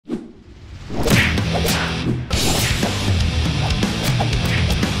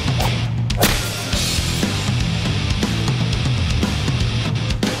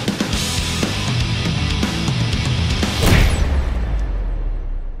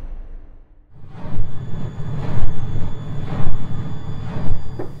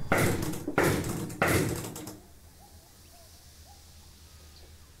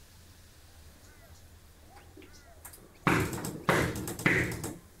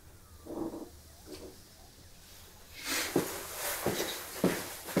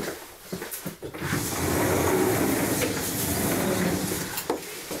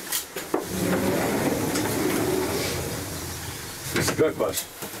Go, boss.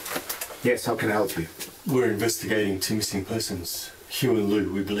 Yes, how can I help you? We're investigating two missing persons, Hugh and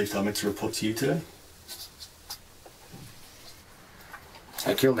Lou. We believe are meant to report to you today.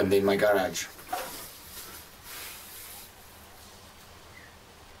 I killed them in my garage.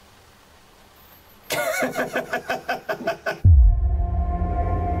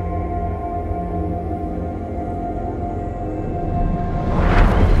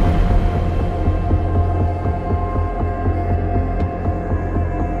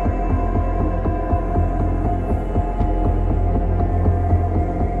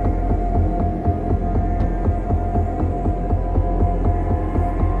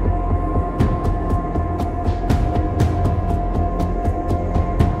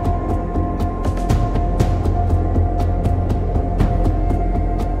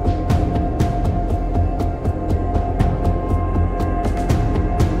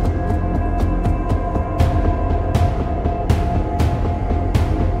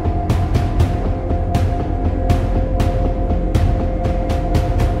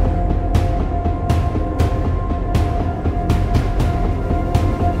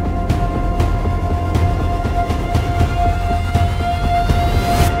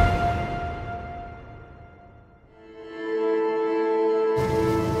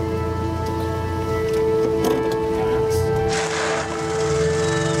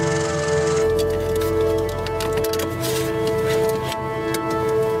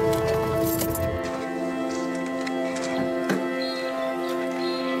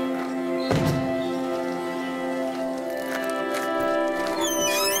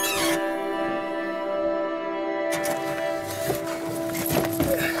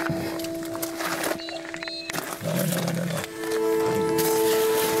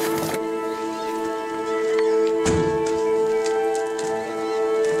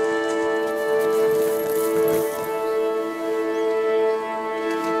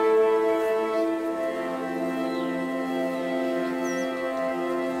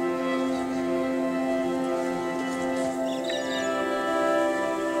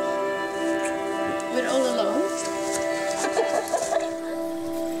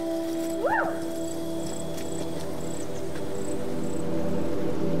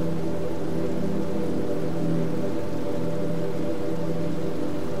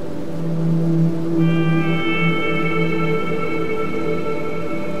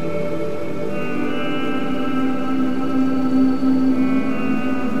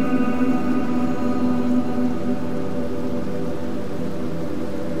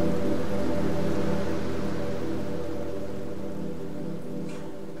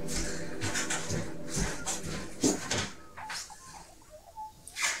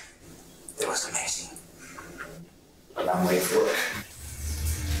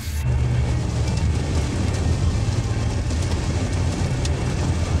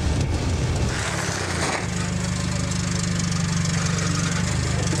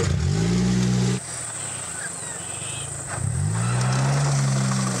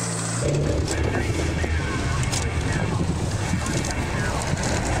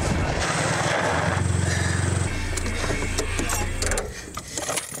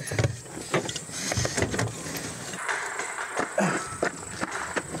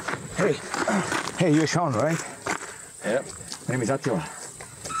 Hey, you're Sean, right? Yep. My name is Attila.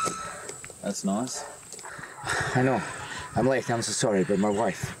 That's nice. I know. I'm late. I'm so sorry, but my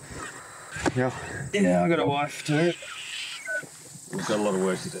wife. You know? Yeah, I got a wife too. We've got a lot of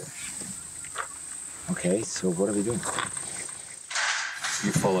work to do. Okay, so what are we doing?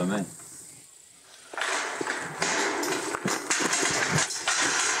 You follow me.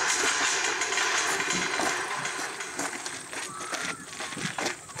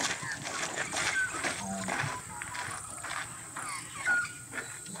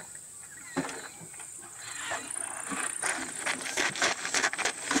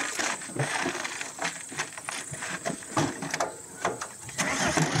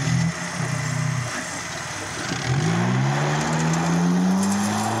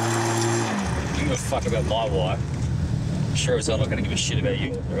 Fuck about my wife. Sure as hell not gonna give a shit about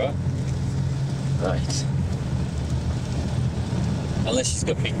you, right? Right. Unless she's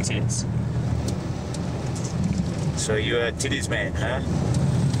got big tits. So you're a titties man, huh?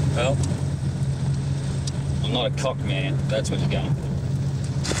 Well, I'm not a cock man, that's what you're going for.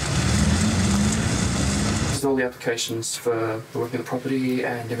 This is all the applications for working the property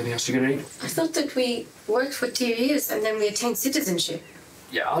and everything else you're gonna need. I thought that we worked for 2 years and then we attained citizenship.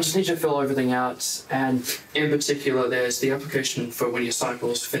 Yeah, I'll just need you to fill everything out, and in particular, there's the application for when your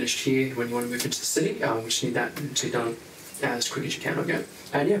cycle's finished here, when you want to move into the city. We just need that to be done as quick as you can, okay?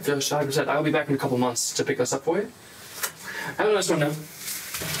 And yeah, for the side, I'll be back in a couple of months to pick this up for you. Have a nice one now.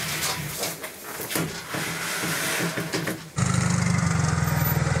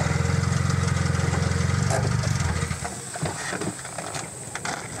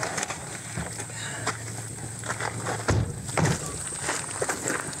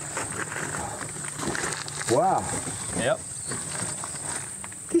 Wow, Yep.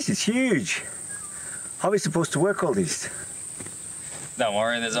 this is huge. How are we supposed to work all this? Don't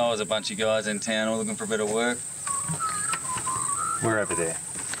worry, there's always a bunch of guys in town all looking for a bit of work. We're over there.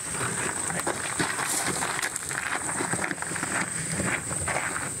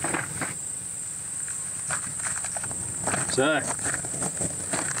 So,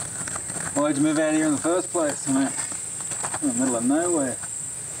 why'd you move out here in the first place? I mean, in the middle of nowhere.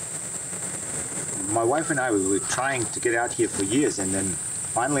 My wife and I, we were trying to get out here for years, and then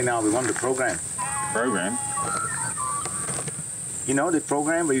finally now we won the program. Program? You know, the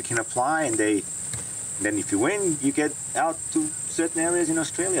program where you can apply and then if you win, you get out to certain areas in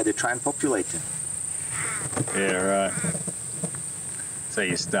Australia. They try and populate them. Yeah, right. So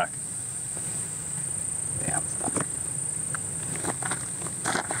you're stuck. Yeah, I'm stuck.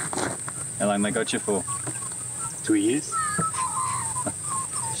 How long they got you for? 2 years.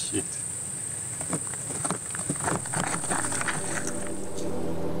 Shit.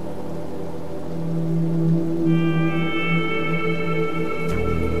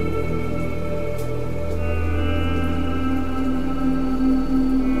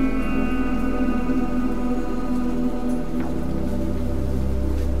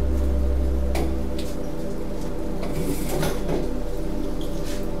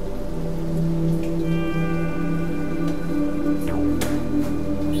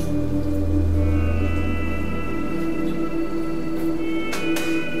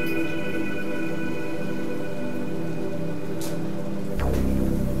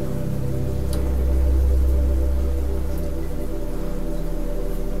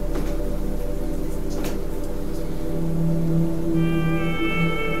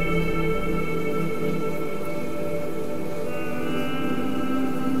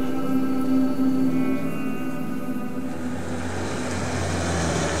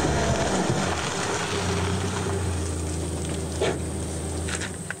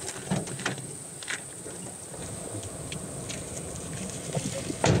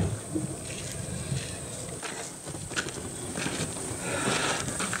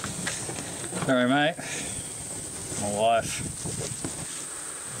 Sorry, mate. My wife.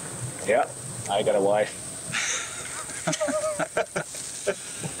 Yeah, I got a wife.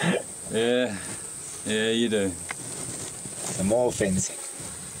 Yeah, you do. The more fencing.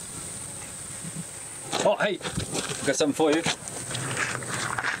 Oh, hey, I've got something for you.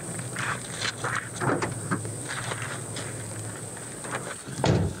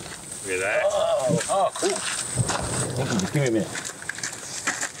 Look at that. Oh, cool. Just give me a minute.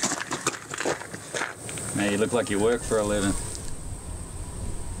 Man, you look like you work for a living.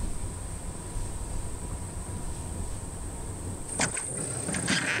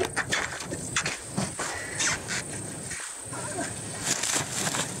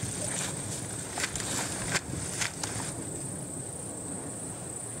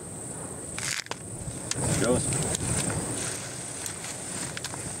 Yours.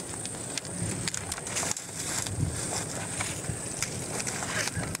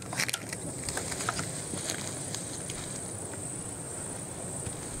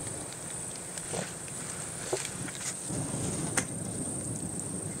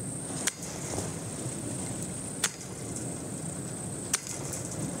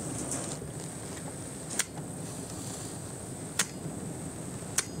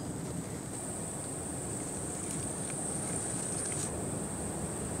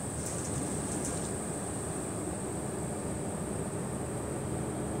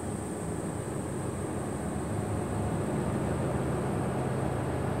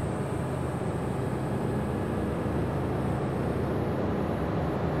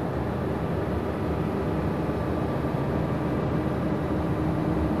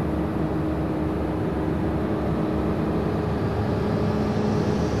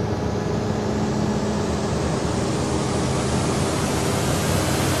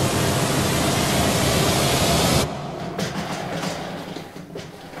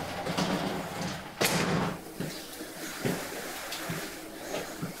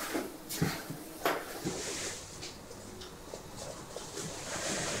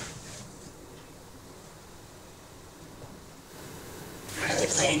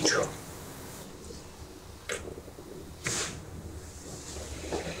 Angel.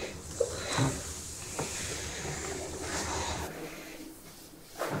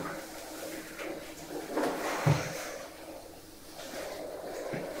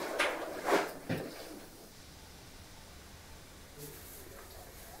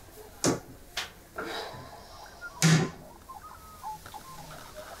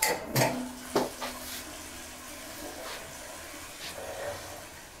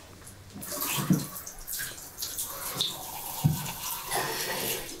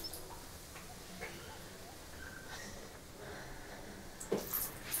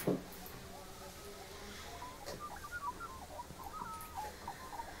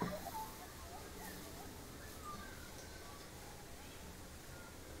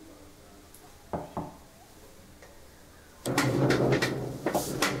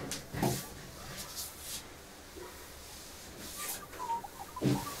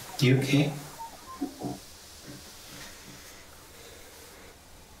 You okay?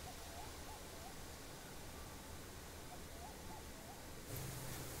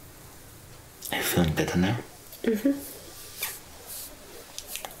 Are you feeling better now? Mm-hmm.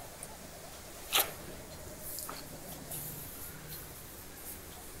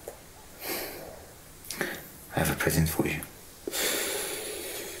 I have a present for you.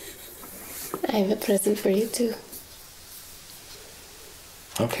 I have a present for you too.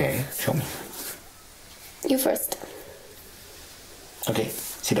 Okay, show me. You first. Okay,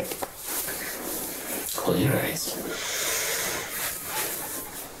 sit up. Close your eyes.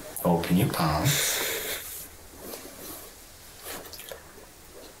 Open your palms.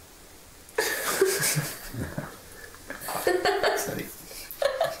 Sorry.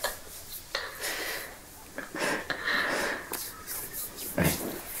 Right.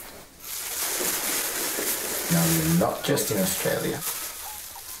 Now you're not just in Australia.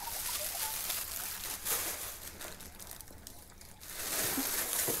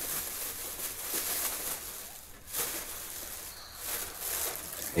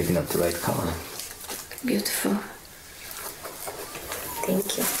 Maybe not the right color. Beautiful.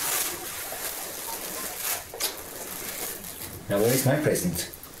 Thank you. Now where is my present?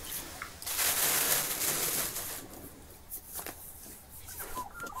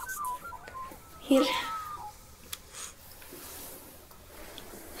 Here.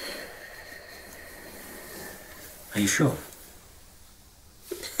 Are you sure?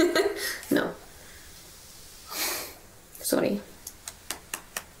 No. Sorry.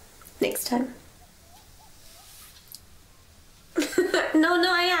 Next time. No,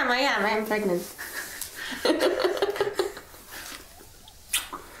 I am pregnant.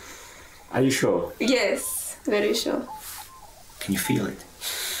 Are you sure? Yes, very sure. Can you feel it?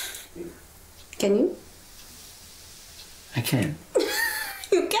 Can you? I can.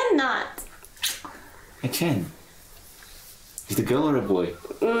 You cannot. I can. Is it a girl or a boy?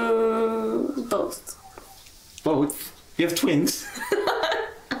 Both. Both? You have twins?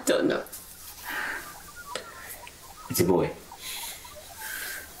 I don't know. It's a boy.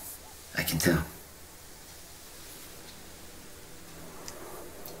 I can tell.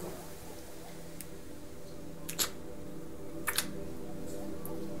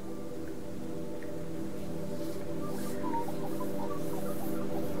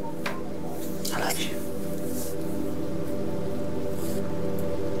 I love you.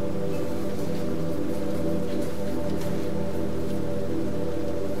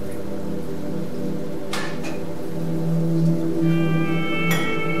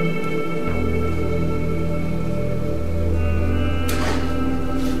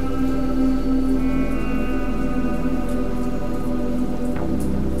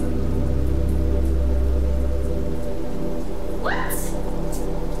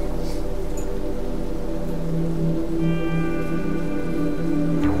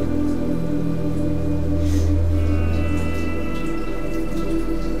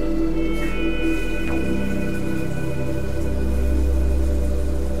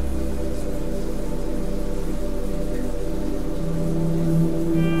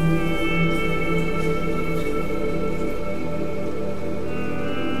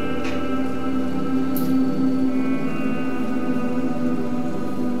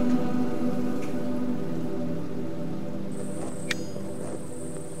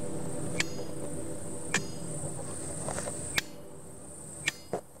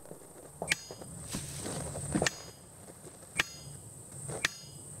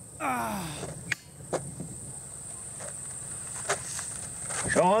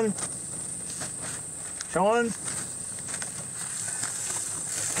 Sean? Sean?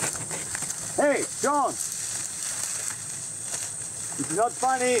 Hey, Sean! This is not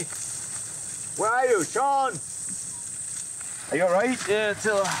funny. Where are you, Sean? Are you alright? Yeah,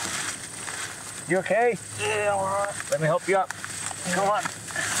 Attila. You okay? Yeah, alright. Let me help you up. Come on.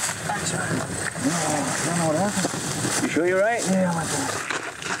 Thanks, man. I don't know what happened. You sure you're right? Yeah, I'm okay.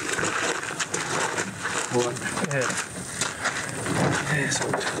 What? Yeah. Yeah, it's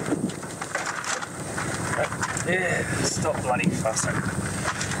all good. Yeah, stop bloody fussing.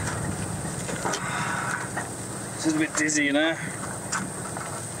 Just a bit dizzy, you know?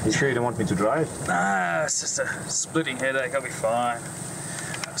 You sure you don't want me to drive? Nah, it's just a splitting headache. I'll be fine.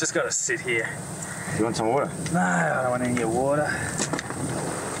 Just gotta sit here. You want some water? No, I don't want any of your water.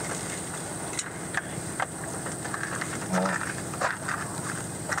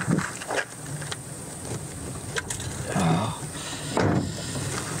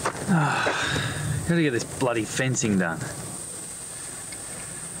 Gotta get this bloody fencing done.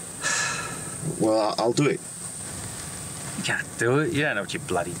 Well, I'll do it. You can't do it. You don't know what you're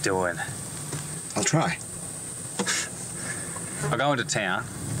bloody doing. I'll try. I'll go into town.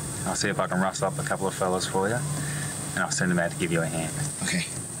 I'll see if I can rustle up a couple of fellas for you. And I'll send them out to give you a hand. Okay.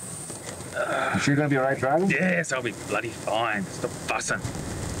 You sure you're gonna be all right driving? Yes, I'll be bloody fine. Stop fussing.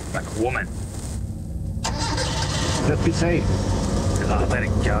 Like a woman. Let's be safe. Oh, let it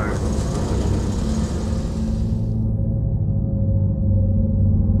go.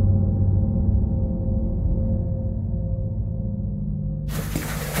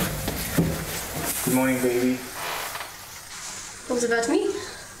 Good morning, baby. What about me?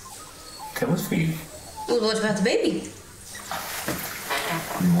 That was for you. Well, what about the baby?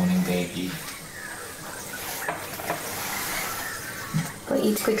 Good morning, baby. Go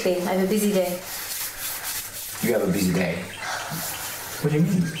eat quickly. I have a busy day. You have a busy day. What do you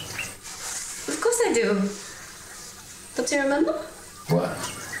mean? Of course I do. Don't you remember? What?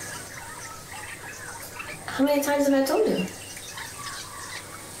 How many times have I told you?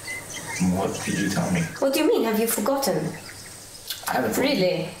 What did you tell me? What do you mean? Have you forgotten? I haven't forgotten.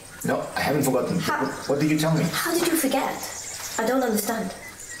 Really? No, I haven't forgotten. How? What did you tell me? How did you forget? I don't understand.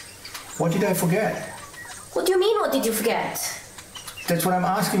 What did I forget? What do you mean, what did you forget? That's what I'm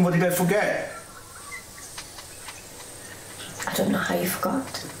asking. What did I forget? I don't know how you forgot.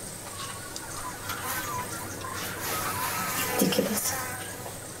 Ridiculous.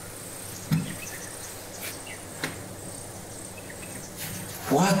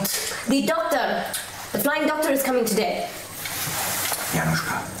 What? The doctor! The flying doctor is coming today.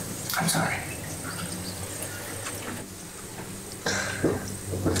 Januszka, I'm sorry.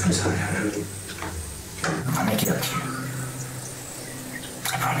 I'm sorry, honey. I'll make it up to you.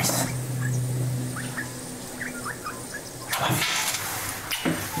 I promise. I love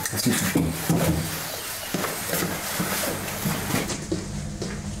you. Let's do something.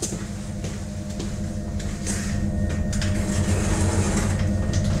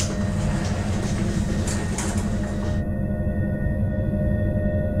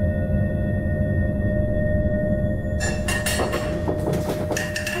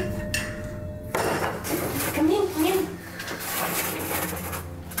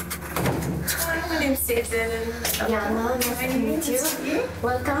 Jana, nice to meet you.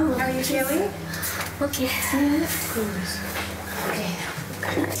 Welcome. How are you feeling? Okay. Okay.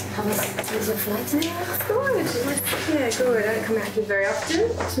 How was your flight today? Good. Yeah, good. I don't come out here very often.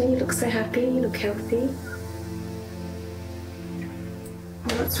 You look so happy. You look healthy.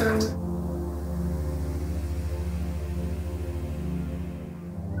 What's wrong?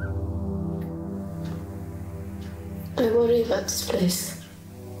 I worry about this place.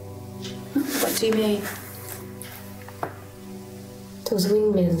 What do you mean? Those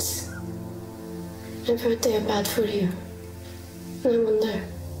windmills. I've heard they are bad for you. I wonder.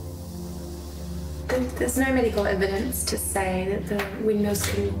 There's no medical evidence to say that the windmills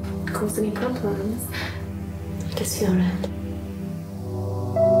can cause any problems. I guess you're right.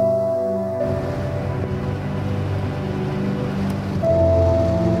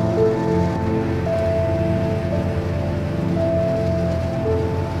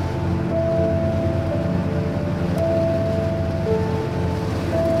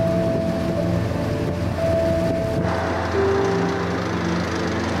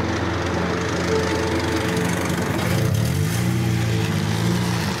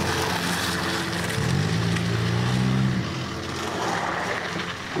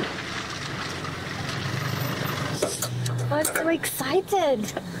 I'm so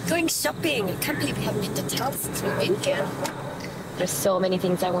excited. Going shopping. I can't believe we haven't hit the town since we've been here. There's so many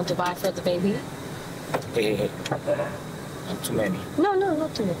things I want to buy for the baby. Hey. Not too many. No,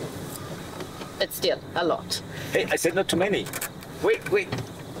 not too many. But still, a lot. Hey, I said not too many. Wait.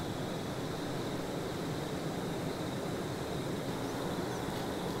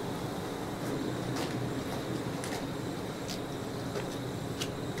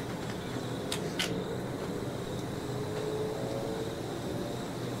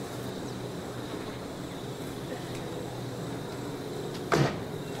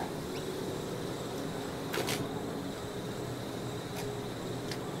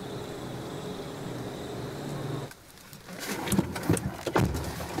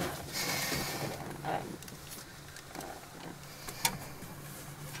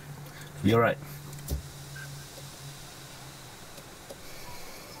 You're right.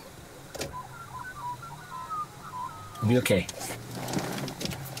 You'll be okay.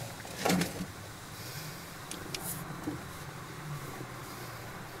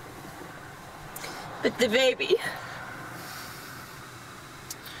 But the baby.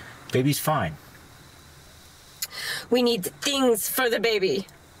 Baby's fine. We need things for the baby.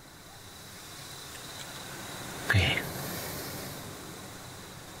 Okay.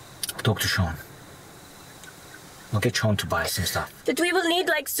 talk to Sean. We'll get Sean to buy some stuff. But we will need,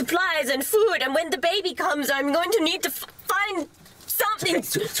 like, supplies and food, and when the baby comes, I'm going to need to find something.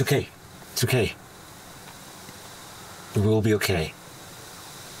 It's okay. It's okay. We will be okay.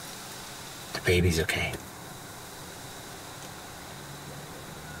 The baby's okay.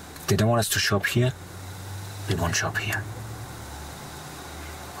 They don't want us to shop here. We won't shop here.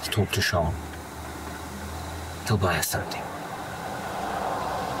 I'll talk to Sean. He'll buy us something.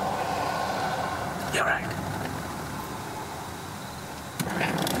 You're right.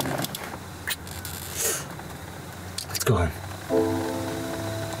 Let's go home.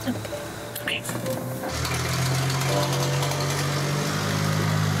 Okay.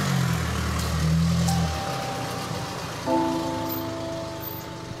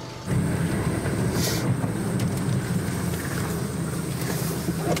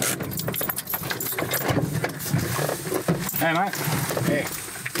 Hey, mate. Hey.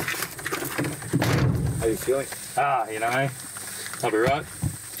 How you feeling? You know me. I'll be right.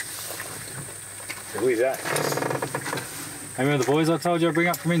 Who is that? Hey, remember the boys I told you I'd bring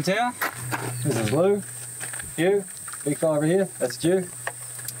up from in town? This is Lou. You. Big fella over here. That's you.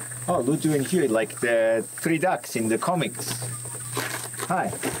 Oh, Lou doing here, like the three ducks in the comics.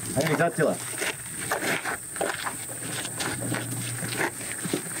 Hi, my name is Attila.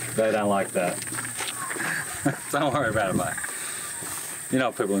 They don't like that. Don't worry about it, mate. You know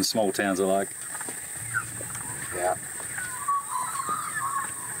what people in small towns are like. Yeah.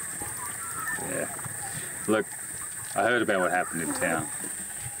 Yeah. Look, I heard about what happened in town.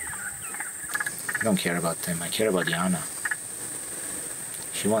 I don't care about them. I care about Jana.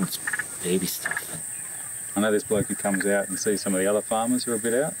 She wants baby stuff. I know this bloke who comes out and sees some of the other farmers who are a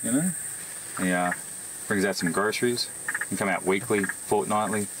bit out, you know? He brings out some groceries. He can come out weekly,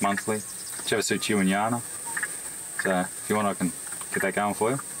 fortnightly, monthly. Whichever suits you and Jana. So if you want, I can get that going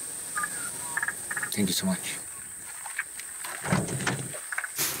for you. Thank you so much.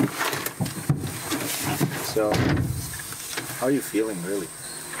 So, how are you feeling, really?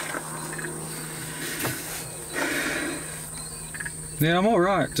 Yeah, I'm all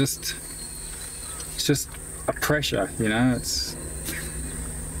right. It's just a pressure, you know. It's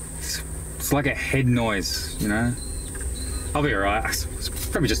like a head noise, you know. I'll be all right. It's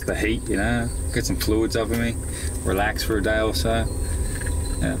probably just the heat, you know. Get some fluids up in me, relax for a day or so.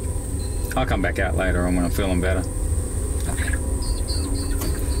 Yeah, I'll come back out later on when I'm feeling better. Okay.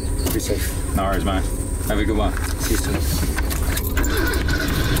 Be safe. No worries, mate. Have a good one. See you soon.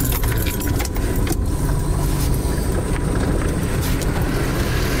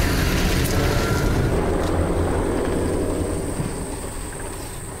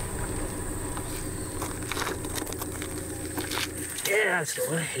 Yeah, that's the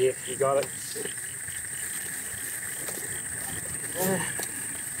way. You got it.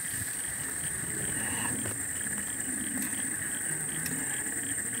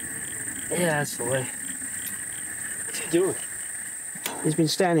 Yeah, that's the way. What's he doing? He's been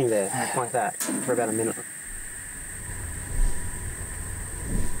standing there like that for about a minute.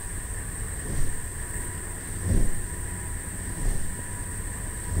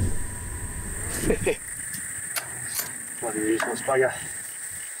 Bloody useless bugger.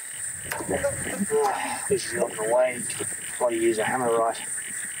 This is not in the way. Bloody use a hammer right.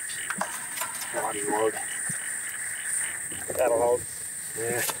 Bloody log. That'll hold.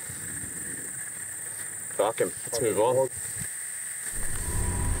 Yeah. Fuck him. Let's move on.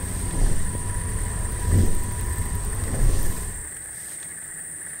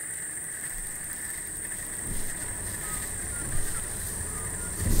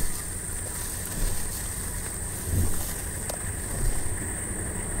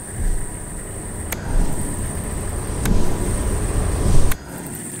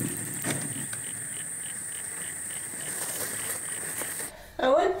 I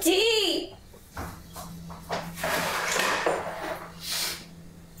want tea!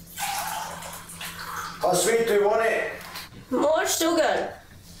 How sweet do you want it? More sugar.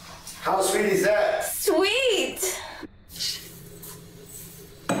 How sweet is that? Sweet!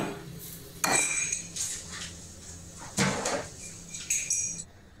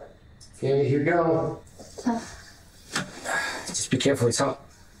 Okay, here you go. Just be careful, it's hot.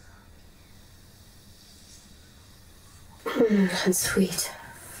 That's sweet.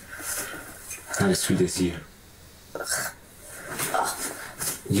 Not as sweet as you.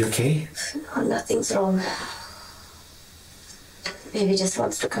 You okay? No, nothing's wrong. Baby just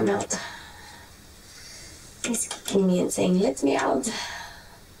wants to come out. He's kicking me and saying, let me out.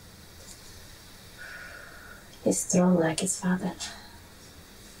 He's strong like his father.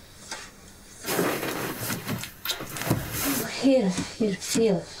 Here,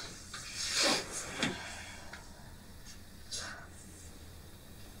 feel.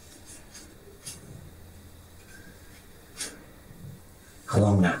 How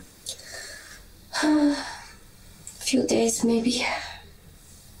long now? A few days, maybe.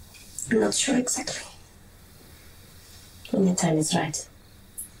 I'm not sure exactly. When the time is right.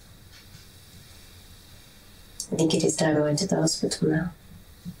 I think it is time I went to the hospital now.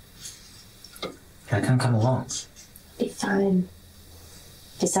 I can't come along. Be fine.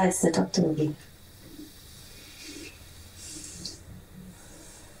 Besides, the doctor will be.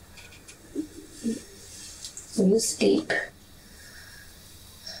 So you sleep.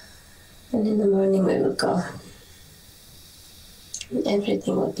 And in the morning we will go. And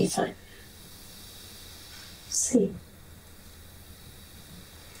everything will be fine. See.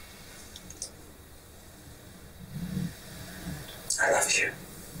 I love you.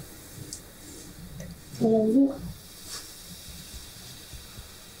 I love you.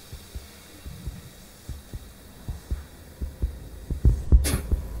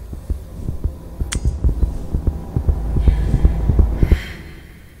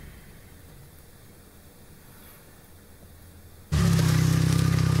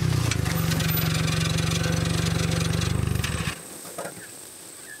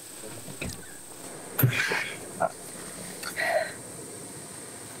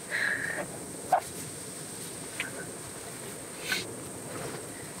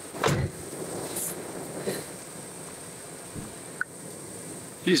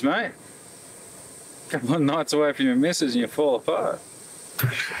 Jeez, mate. Couple of nights away from your missus and you fall apart.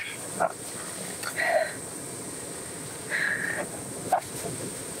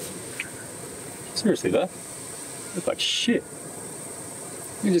 Seriously, though? You look like shit.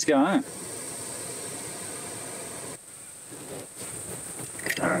 You just go home.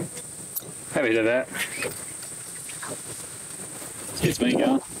 Happy to that. Gets me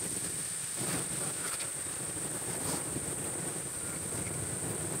going.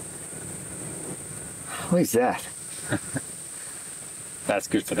 What is that? That's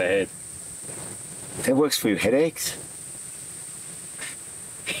good for the head. That works for your headaches?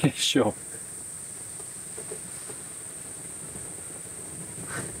 Yeah, sure.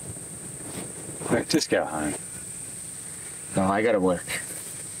 Look, just go home. No, I gotta work.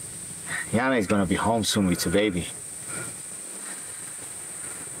 Jana is gonna be home soon with the baby.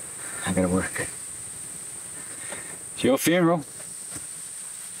 I gotta work. It's your funeral.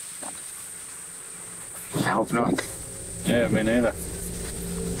 I hope not. Yeah, me neither.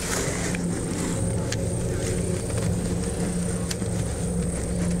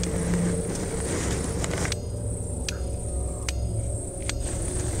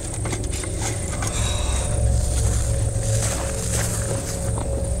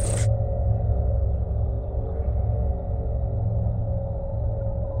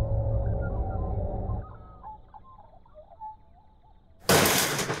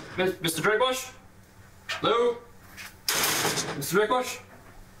 Mr. Drakewash? Hello? Mr. Drakewash?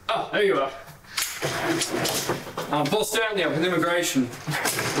 Oh, there you are. I'm Paul Stanley, I'm with immigration.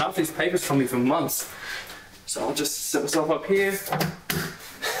 I've had these papers from me for months. So I'll just set myself up here.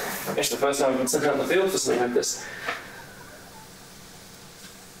 It's the first time I've been sent out in the field for something like this.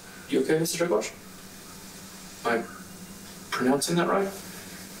 You okay, Mr. Drakewash? Am I pronouncing that right?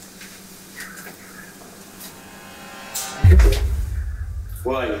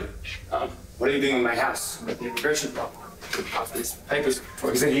 Why? What are you doing in my house? I'm at the immigration department. After these papers.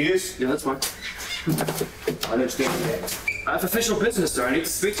 Is that yours? Yeah, that's mine. I understand that. I have official business, sir. I need to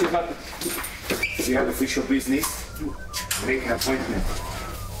speak to you about the... If you have official business, make an appointment.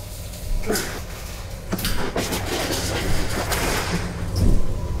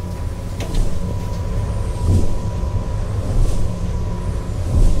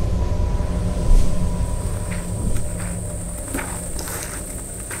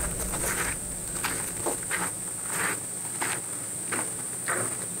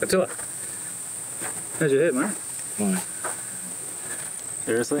 Attila, how's your head, mate? Fine.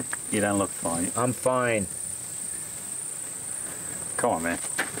 Seriously? You don't look fine. I'm fine. Come on, man.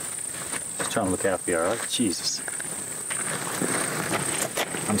 Just trying to look out for you, alright? Jesus.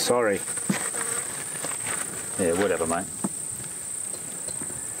 I'm sorry. Yeah, whatever, mate.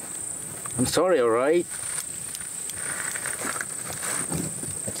 I'm sorry, alright?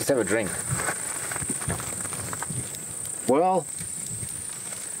 Let's just have a drink. Well...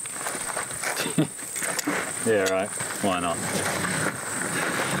 Yeah, right. Why not?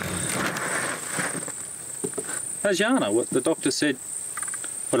 How's Jana? What the doctor said,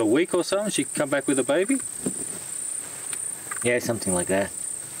 what, a week or something? She come back with a baby? Yeah, something like that.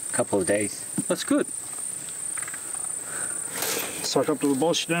 A couple of days. That's good. Sock up to the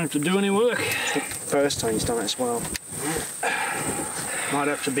boss, you don't have to do any work. It's the first time he's done it as well. Might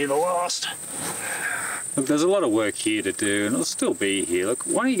have to be the last. Look, there's a lot of work here to do, and it'll still be here. Look,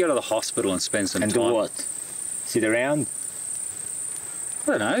 why don't you go to the hospital and spend some time? And do what? Sit around?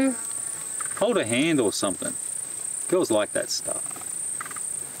 I don't know. Hold a hand or something. Girls like that stuff.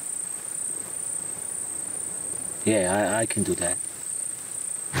 Yeah, I can do that.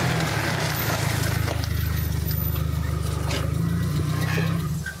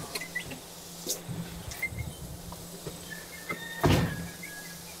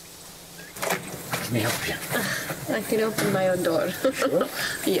 Let me help you. I can open my own door. Sure?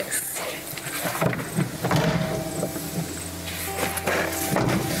 Yes.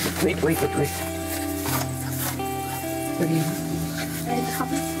 Wait. What do you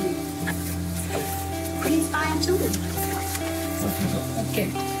Please find children. Okay.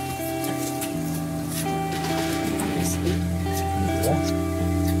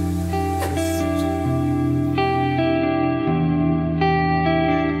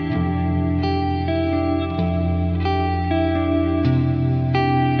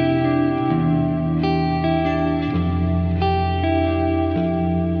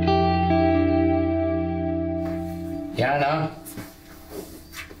 Jana,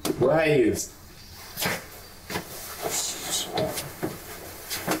 where are you?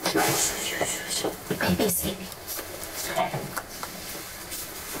 Baby, sleepy.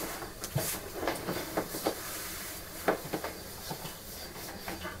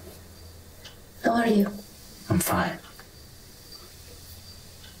 How are you? I'm fine.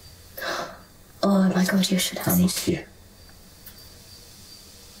 Oh my God, you should have Almost seen. here.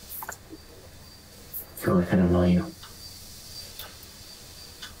 Feel like I don't know you.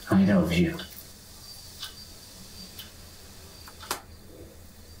 I know you.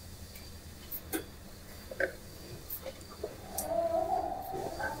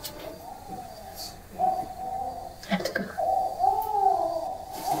 I have to go.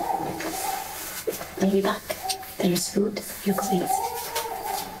 I'll be back. There's food. You go eat.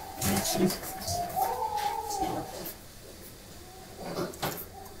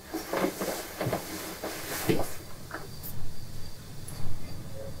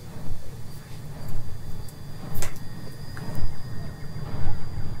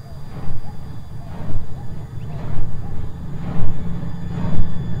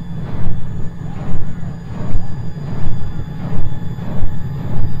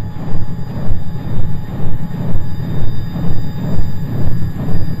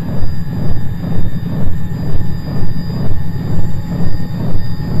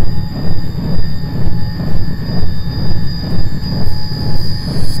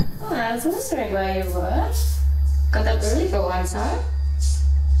 I was wondering where you were. Got up early for once, huh?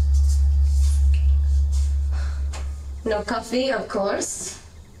 No coffee, of course.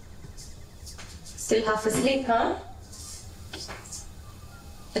 Still half asleep, huh?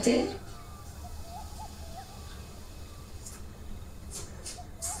 Attila?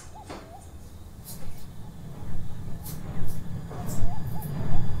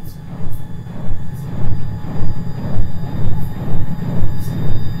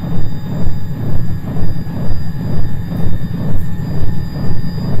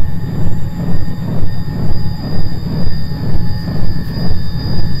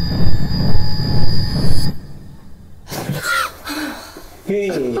 Hey,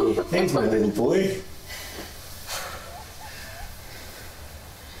 thanks, my little boy.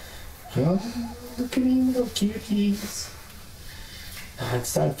 Oh, look at me, little cuties.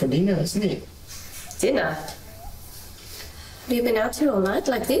 It's time for dinner, isn't it? Dinner? Have you been out here all night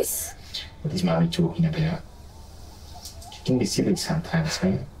like this? What is Mommy talking about? She can be silly sometimes,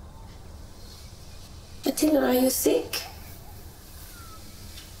 man. Attila, are you sick?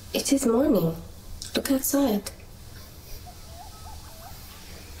 It is morning. Look outside.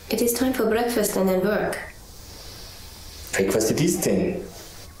 It is time for breakfast and then work. Breakfast it is then.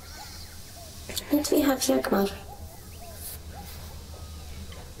 Let me have Yakmar.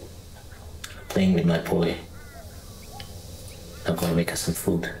 Playing with my boy. I'm gonna make us some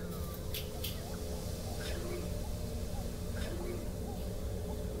food.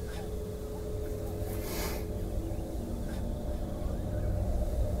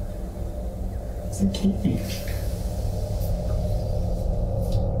 Thank you.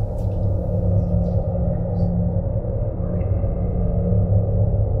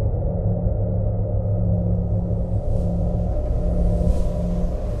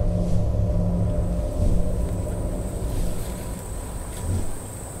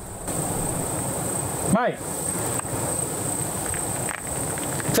 Mate.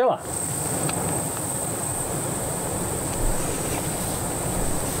 Attila.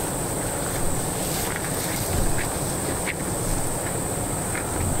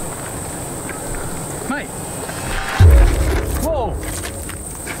 Mate.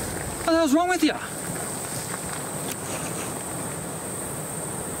 with you?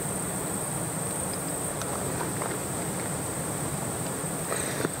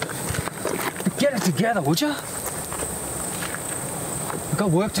 Get it together, would you? I've got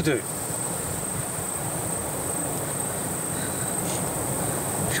work to do.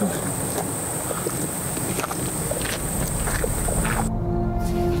 Sure.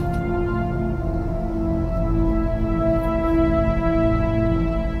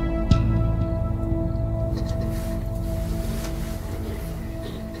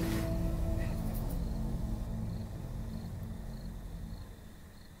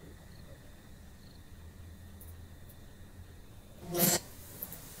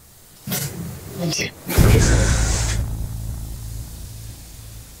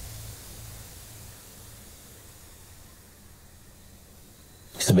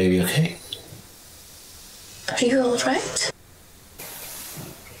 Is the baby okay? Are you all right?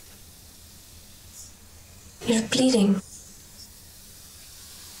 You're bleeding.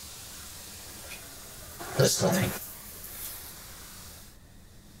 That's nothing.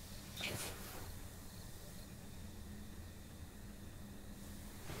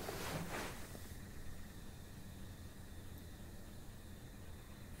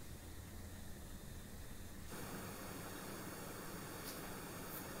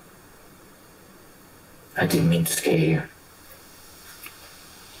 I didn't mean to scare you.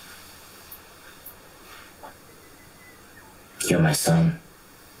 You're my son.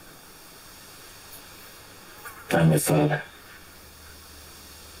 I'm your father.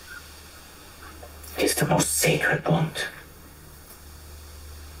 It's the most sacred bond.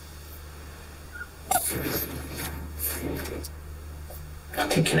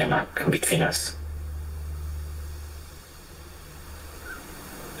 Nothing can ever come between us.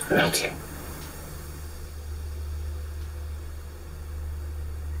 Nothing.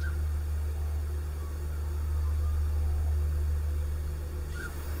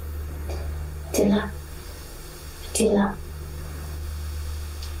 Attila.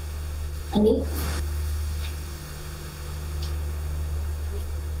 Honey?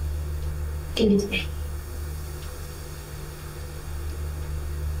 Give it to me.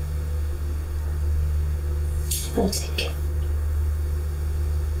 I'll take it.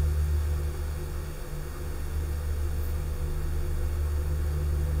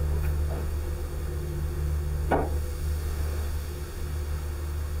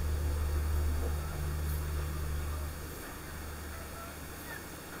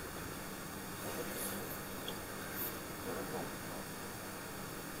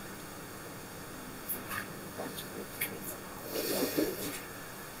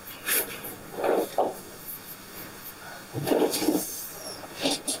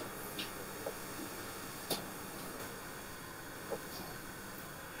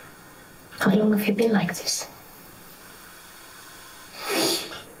 How long have you been like this?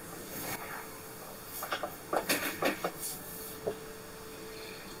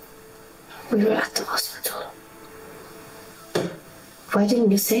 We were at the hospital. Why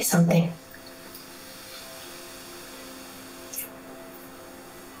didn't you say something?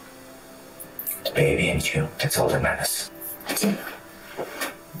 The baby and you, that's all that matters. Attila,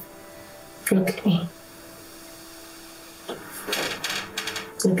 look at me.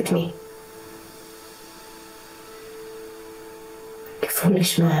 Look at me. You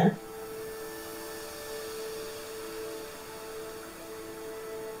foolish man.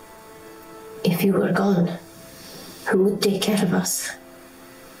 If you were gone, who would take care of us?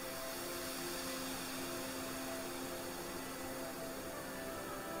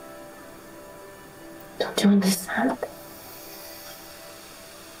 Don't you understand?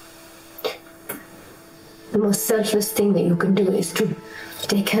 The most selfless thing that you can do is to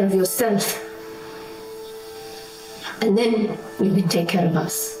take care of yourself. And then you can take care of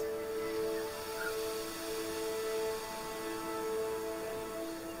us.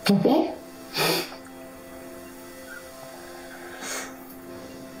 Okay?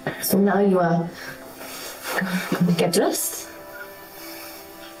 So now you are going to get dressed.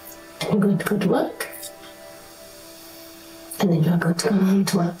 You're going to go to work. And then you're going to come home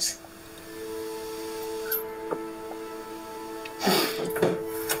to us.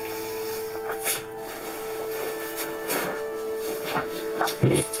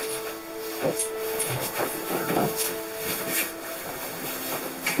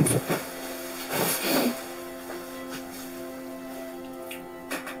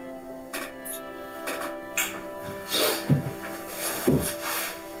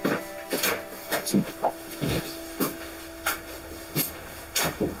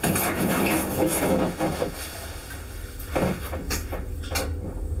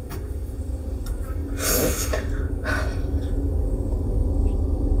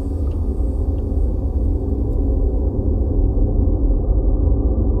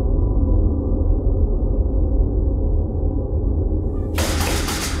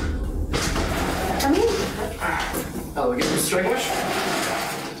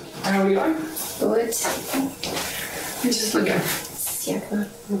 How are we going? Good. You just look at. Jäklar.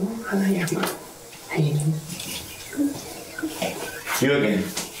 Han är jävla. Hej. You again.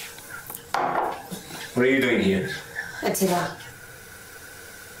 What are you doing here? Attila.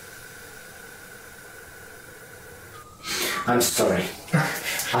 I'm sorry.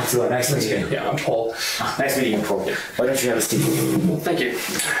 Attila, nice meeting you. Yeah, I'm Paul. Nice meeting you, Paul. Why don't you have a seat? Thank you.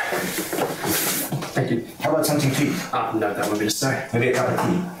 Thank you. How about something to eat? No, that would be necessary. Maybe a cup of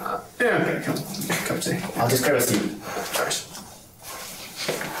tea? Yeah, okay, cup of tea. I'll just grab a seat. Thanks.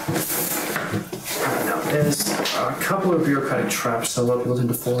 Now, there's a couple of bureaucratic traps that a lot of people tend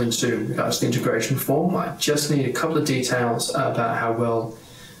to fall into with regards to the integration form. I just need a couple of details about how well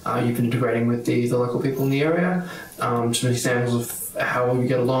you've been integrating with the local people in the area. Some examples of how well you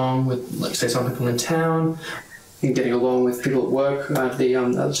get along with, like, say, some people in town, and getting along with people at work at the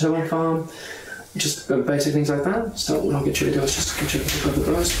turbine farm. Just basic things like that. So what I'll get you to do is just get you to look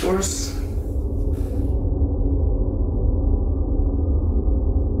over those for us.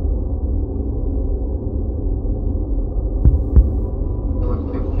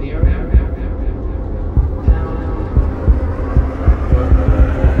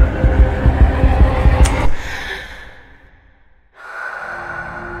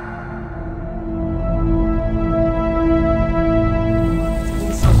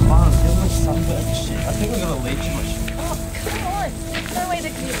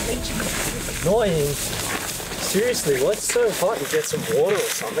 Annoying. Seriously, what's so hot? You get some water or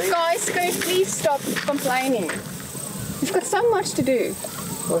something? Guys, please stop complaining. We've got so much to do.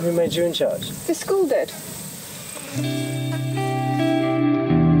 Well, who made you in charge? The school did.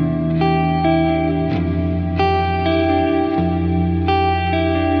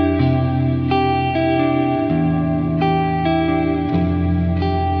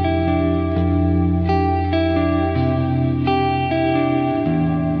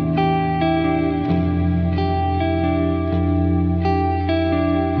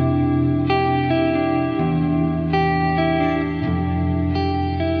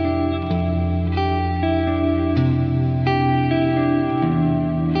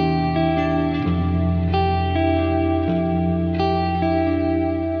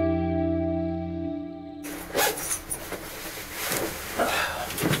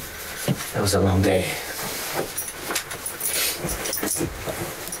 It was a long day.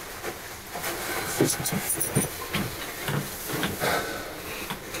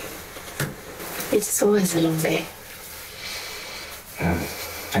 It's always a long day.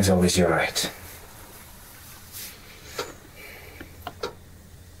 As always, you're right.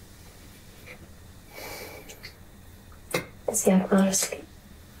 Is Jaakko asleep?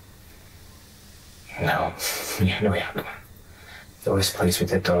 No, Jaakko. He always plays with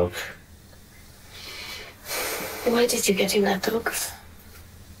the dog. Why did you get him that dog?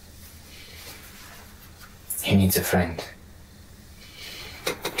 He needs a friend.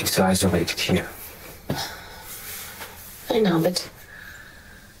 He's isolated here. I know, but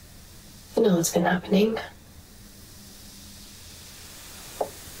you know what's been happening.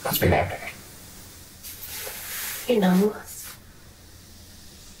 What's been happening? You know,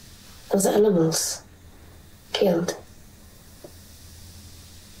 those animals killed.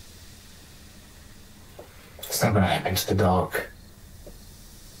 It's not gonna happen to the dog.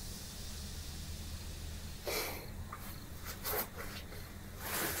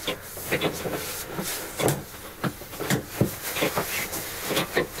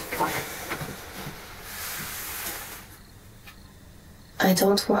 I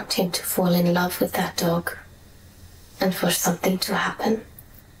don't want him to fall in love with that dog and for something to happen.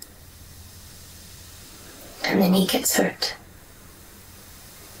 And then he gets hurt.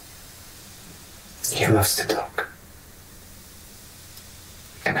 He loves the dog.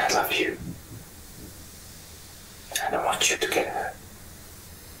 And I love you. I don't want you to get hurt.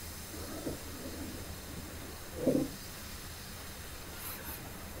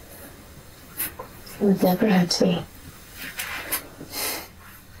 He would never hurt me.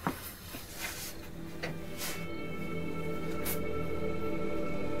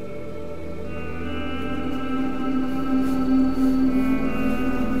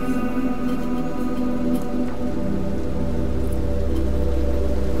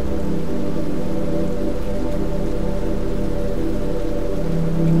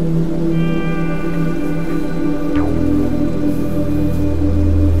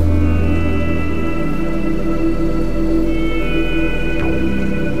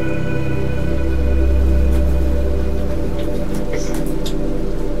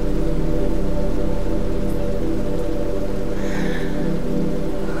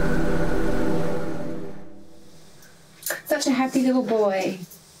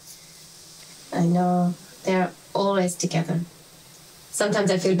 I know. They're always together.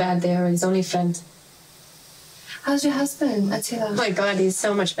 Sometimes I feel bad they are his only friend. How's your husband, Attila? Oh my God, he's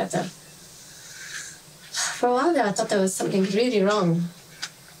so much better. For a while there, I thought there was something really wrong.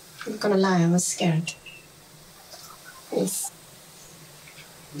 I'm not gonna lie, I was scared. He's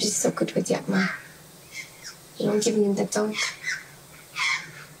so good with Yakma. You don't give him the dunk.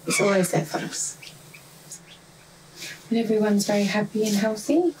 He's always there for us. And everyone's very happy and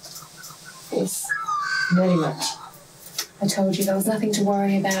healthy? Yes, very much. I told you there was nothing to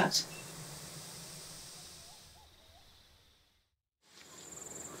worry about.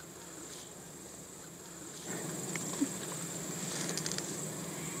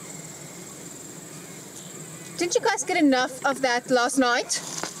 Didn't you guys get enough of that last night?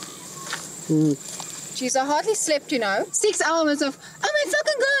 Jeez, I hardly slept, you know. 6 hours of, oh my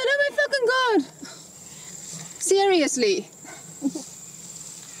fucking God, oh my fucking God. Seriously.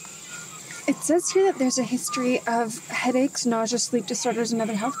 It says here that there's a history of headaches, nausea, sleep disorders, and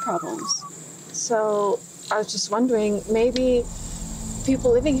other health problems. So I was just wondering, maybe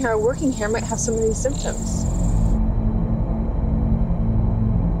people living here or working here might have some of these symptoms.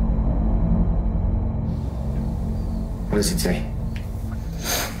 What does it say?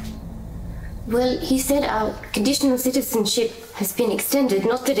 Well, he said our conditional citizenship has been extended,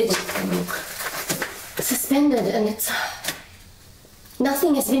 not that it's suspended, and it's...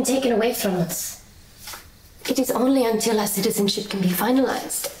 Nothing has been taken away from us. It is only until our citizenship can be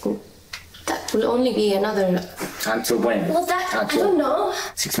finalized. That will only be another... Until when? Well, that... I don't know.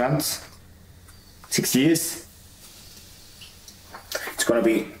 6 months? 6 years? It's gonna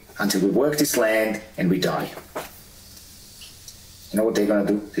be until we work this land and we die. You know what they're gonna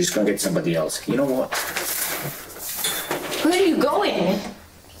do? They're just gonna get somebody else. You know what? Where are you going?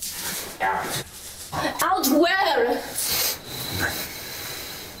 Out. Out where?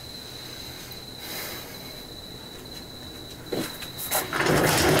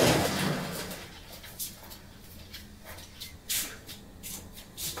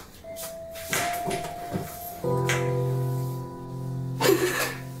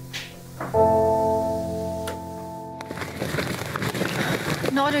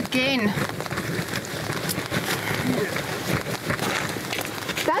 Not again.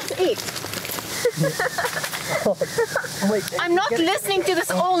 That's it. I'm not listening to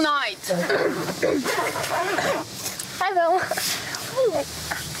this all night. Hi, Bill.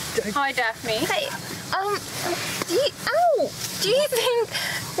 Hi, Daphne. Hey, do you think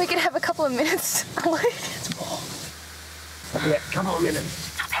we could have a couple of minutes alone? Yeah, couple of minutes.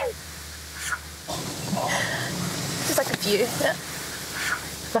 Just like a few.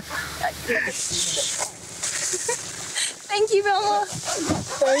 Thank you, Velma.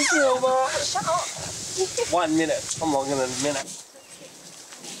 Thank you, Velma. Shut up. 1 minute. I'm longer than a minute.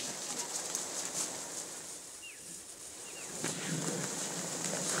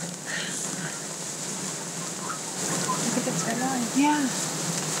 Look at the turbine. Yeah.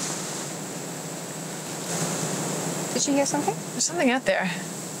 Did you hear something? There's something out there.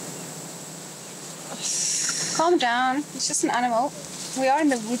 Calm down. It's just an animal. We are in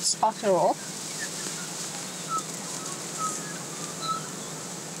the woods after all.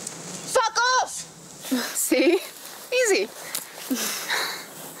 Fuck off! See? Easy.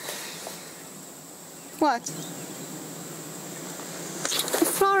 What?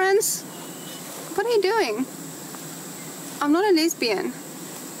 Florence, what are you doing? I'm not a lesbian.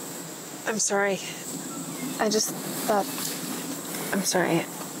 I'm sorry. I just thought... I'm sorry.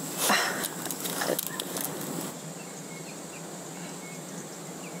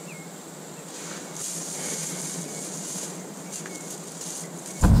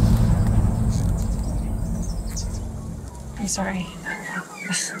 I'm sorry.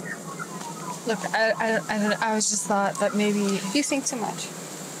 Look, I was just thought that maybe... You think too much.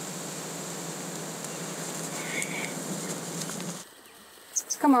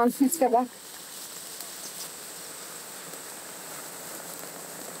 Come on, let's go back.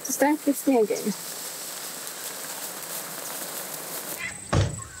 Just don't kiss me again.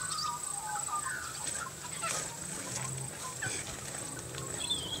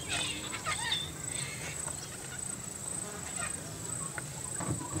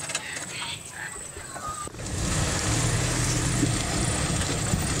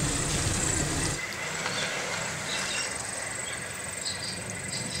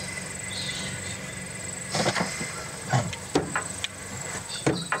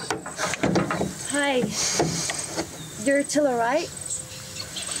 Hi. You're Attila, right?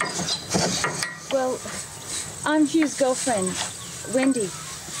 Well, I'm Hugh's girlfriend, Wendy.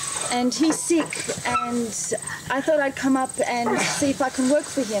 And he's sick, and I thought I'd come up and see if I can work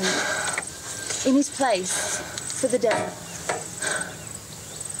for him. in his place for the day.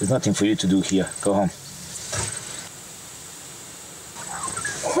 There's nothing for you to do here. Go home.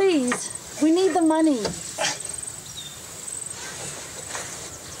 Please, we need the money.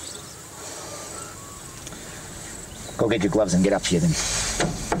 Go get your gloves and get up here then.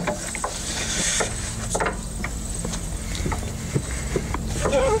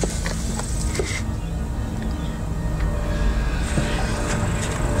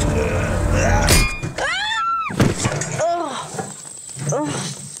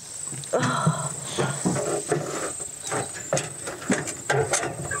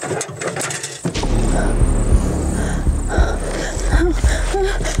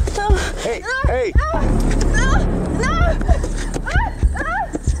 Hey, hey!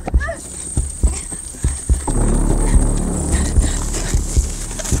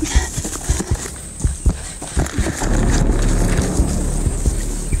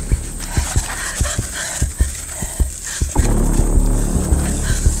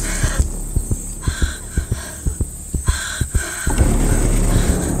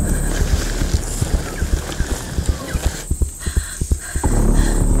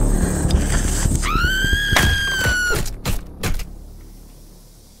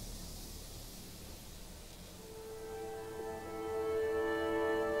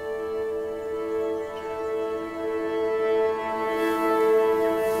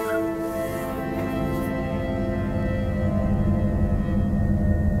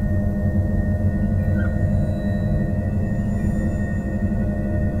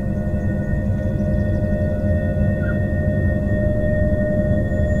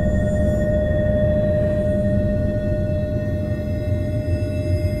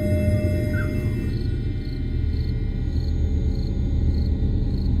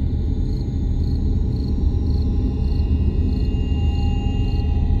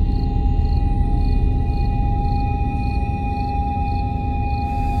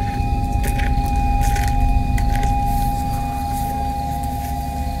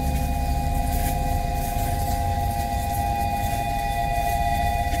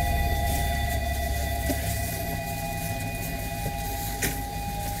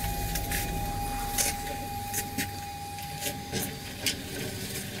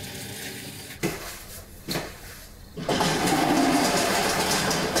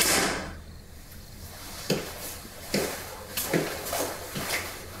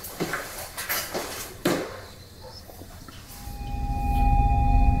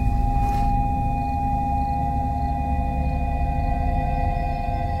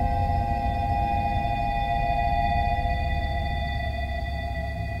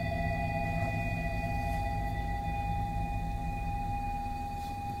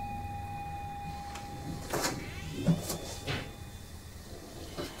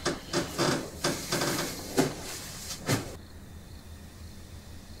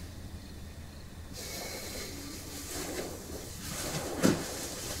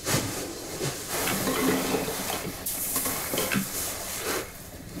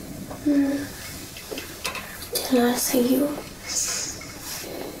 Can I see you?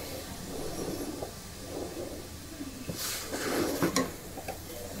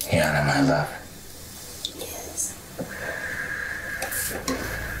 Jana, my love. Yes.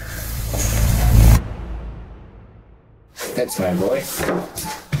 That's my boy.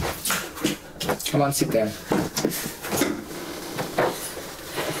 Come on, sit down.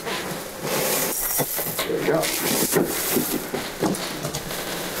 There we go.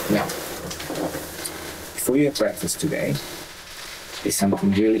 Now, before you have breakfast today, there's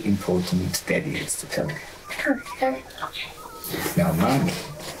something really important Daddy has to tell you. Okay. Now, Mommy,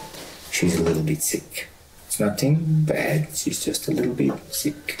 she's a little bit sick. It's nothing bad, she's just a little bit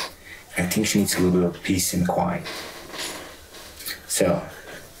sick. I think she needs a little bit of peace and quiet. So,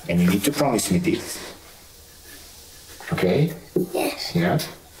 and you need to promise me this. Okay? Yes. Yeah?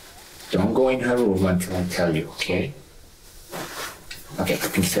 Don't go in her room until I tell you, okay? Okay,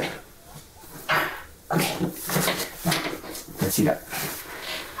 please, sir. Okay. Now, let's see that.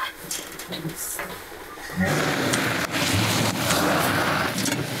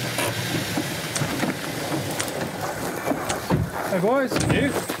 Hey boys, you?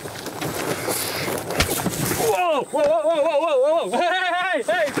 Whoa, whoa, whoa, whoa, whoa, whoa, whoa, hey, hey,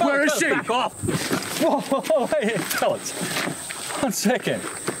 hey, Where is she? Back off. Whoa, whoa, whoa, hey, fellas. 1 second.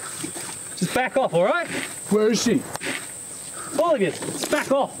 Just back off, all right? Where is she? Mulligan, just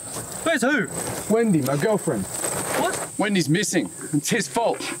back off. Where's who? Wendy, my girlfriend. What? Wendy's missing. It's his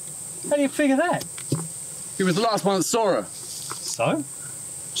fault. How do you figure that? He was the last one that saw her. So?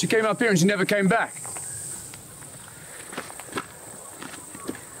 She came up here and she never came back.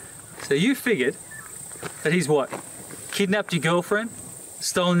 So you figured that he's what? Kidnapped your girlfriend,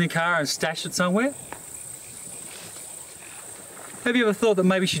 stolen your car and stashed it somewhere? Have you ever thought that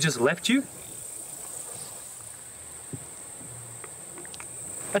maybe she just left you?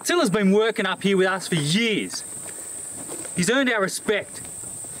 Attila's been working up here with us for years. He's earned our respect.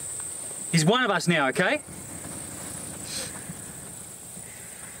 He's one of us now, okay?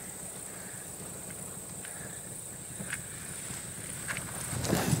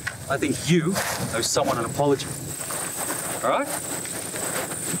 I think you owe someone an apology. All right?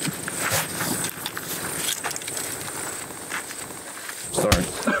 Sorry.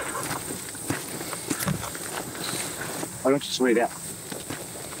 Why don't you sweet out?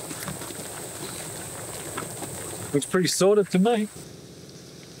 Looks pretty sorted to me.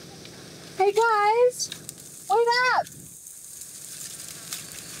 Hey guys, wait up!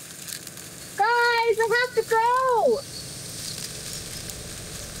 Guys, I have to go!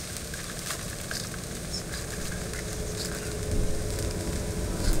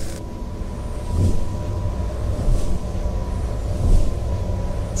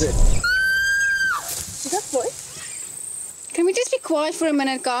 Is that boy? Can we just be quiet for a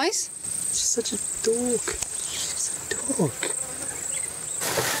minute, guys? She's such a dork. She's a dork.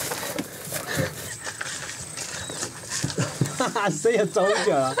 See, I told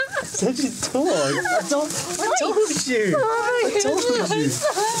you. Such a dork. I told you. I told you.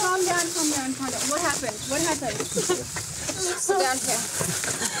 Calm down. What happened? Sit down here.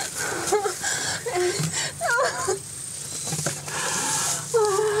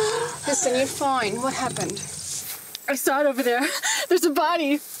 Listen, you're fine. What happened? I saw it over there. There's a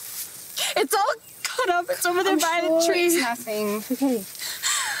body. It's all cut up. It's over there by the tree. It's nothing. Okay.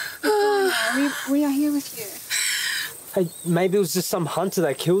 We are here with you. Hey, maybe it was just some hunter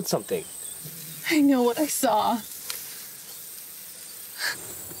that killed something. I know what I saw.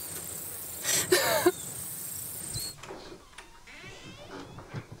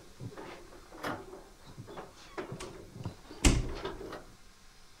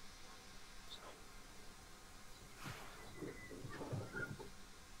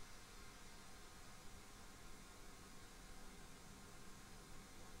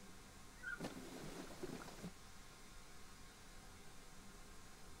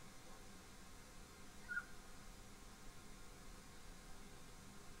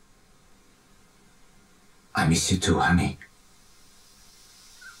 I miss you too, honey.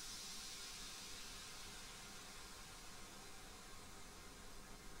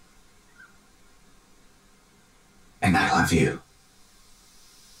 And I love you.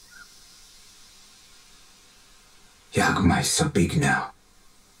 Jagma is so big now.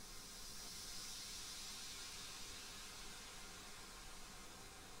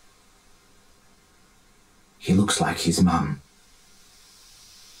 He looks like his mum.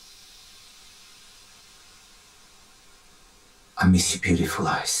 I miss your beautiful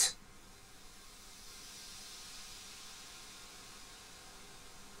eyes.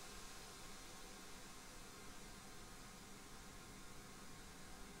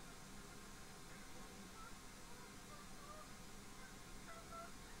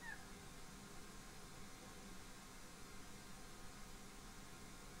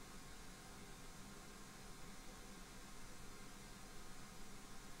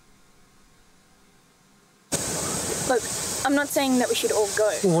 Look, I'm not saying that we should all go.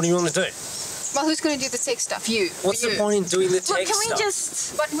 Well, what do you want to do? Well, who's going to do the tech stuff? You. What's the point in doing the tech Look, can we stuff?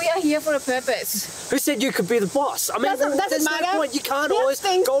 just... But we are here for a purpose. Who said you could be the boss? I mean, Doesn't there's matter. no point. You can't always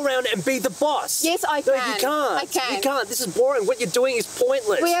go around and be the boss. Yes, I No, can. you can't. I can. You can't. This is boring. What you're doing is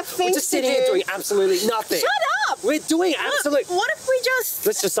pointless. We have things We're just to sitting here do. doing absolutely nothing. Shut up! We're doing absolutely... What if we just...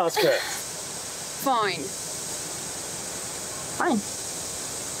 Let's just ask her. Fine. Fine.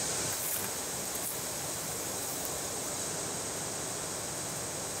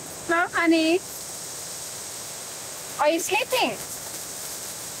 No, honey. Are you sleeping?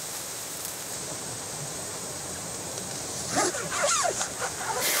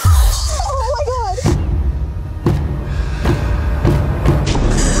 Oh my god!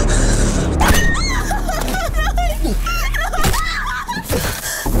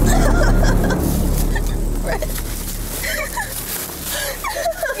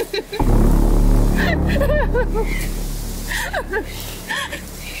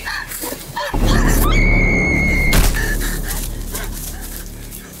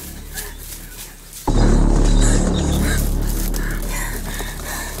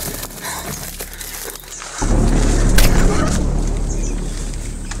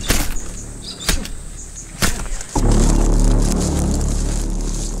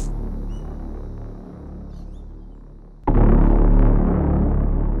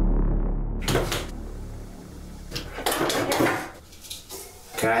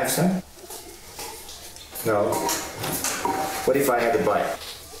 Can I have some? No. What if I had a bite?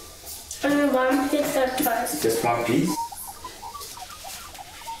 Only one piece at first. Just one piece?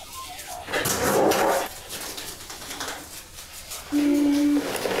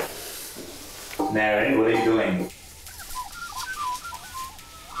 Mary, what are you doing?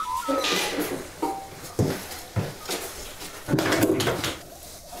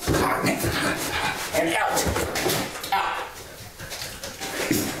 And out! Out!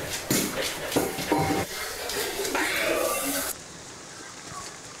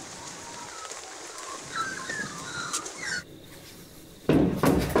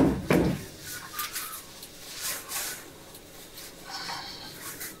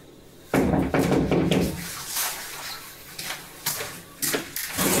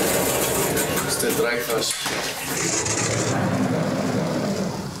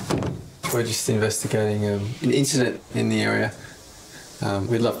 We're just investigating an incident in the area.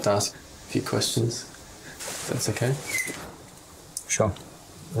 We'd love to ask a few questions, if that's okay. Sure.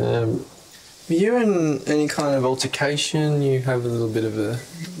 Were you in any kind of altercation? You have a little bit of a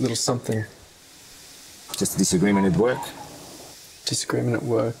little something? Just a disagreement at work. Disagreement at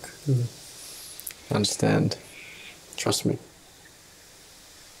work. Understand. Trust me.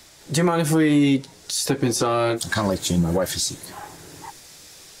 Do you mind if we step inside? I can't let you in, my wife is sick.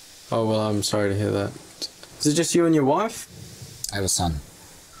 Oh, well, I'm sorry to hear that. Is it just you and your wife? I have a son.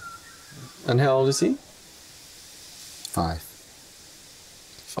 And how old is he? 5.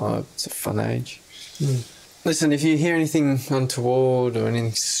 5. It's a fun age. Listen, if you hear anything untoward or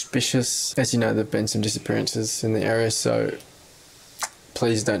anything suspicious, as you know, there have been some disappearances in the area, so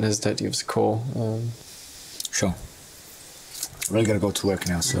please don't hesitate to give us a call. Sure. I'm really gonna go to work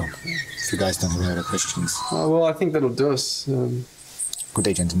now, so if you guys don't have any other questions. Oh, well, I think that'll do us. Good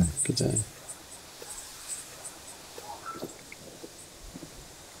day, gentlemen. Good day.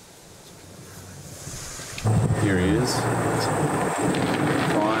 Here he is.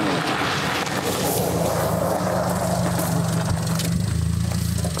 Finally.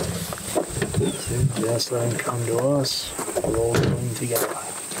 Just let him come to us. We're all doing together.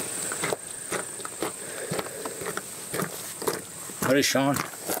 Where is Sean?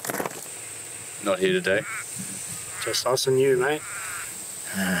 Not here today. Just us and you, mate.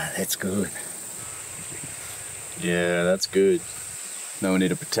 Ah, that's good. Yeah, that's good. No one here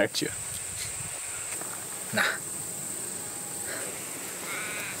to protect you. Nah.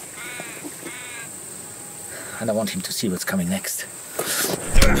 I don't want him to see what's coming next.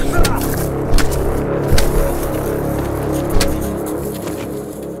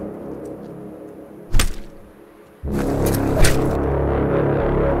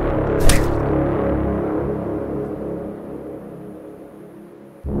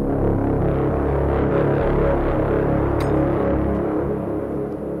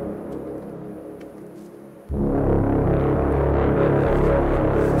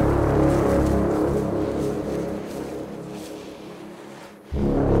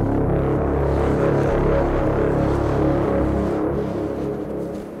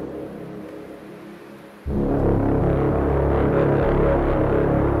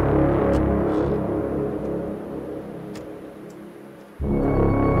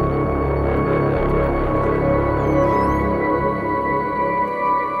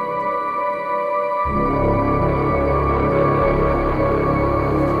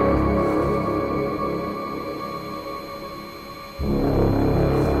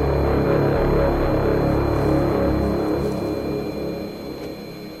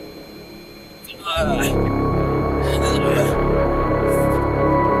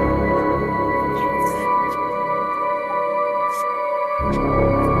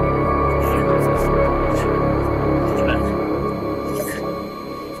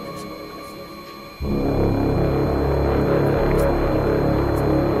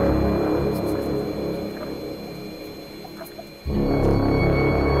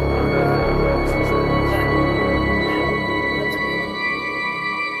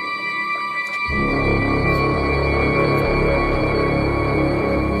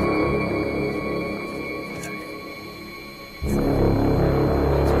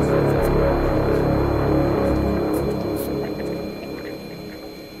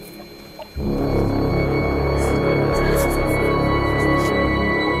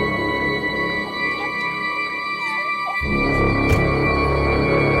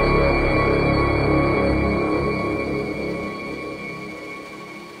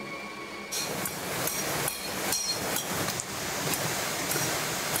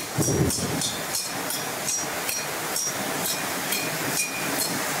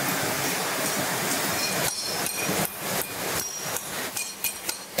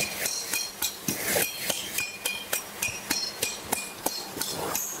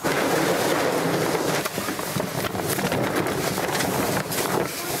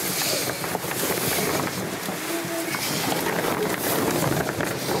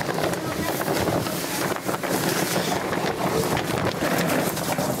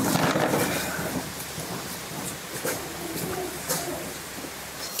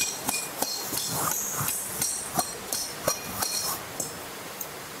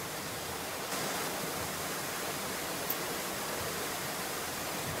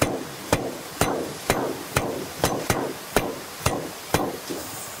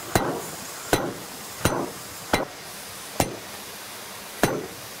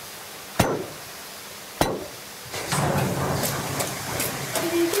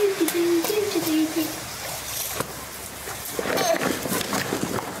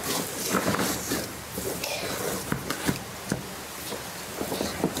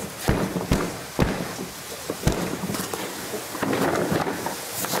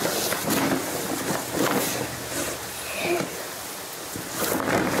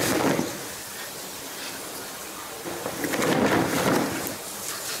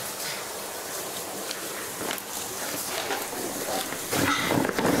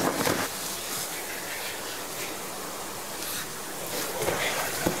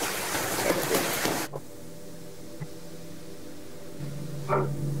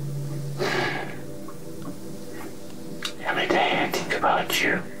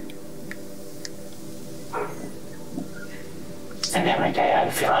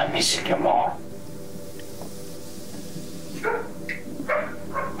 feel I'm missing you more.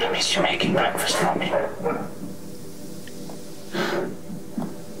 I miss you making breakfast for me.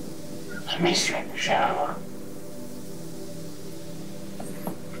 I miss you in the shower.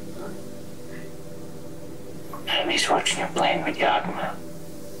 I miss watching you playing with Yagma.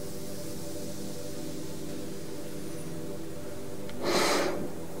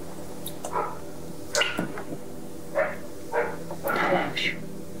 I love you.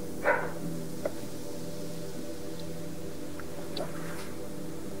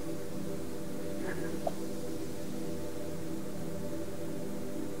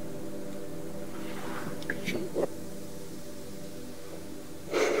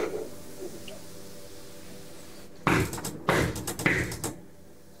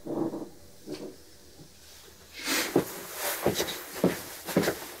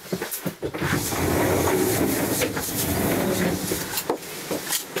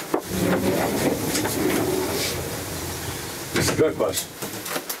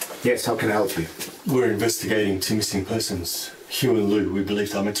 Yes, how can I help you? We're investigating two missing persons, Hugh and Lou. We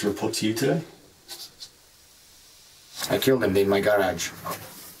believe they're meant to report to you today. I killed them in my garage.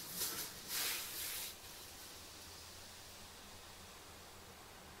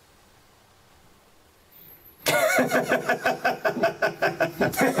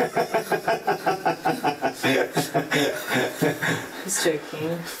 He's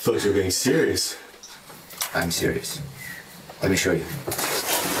joking. Thought you were being serious. I'm serious. Let me show you.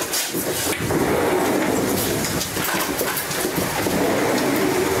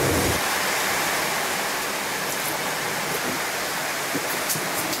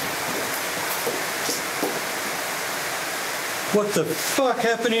 What the fuck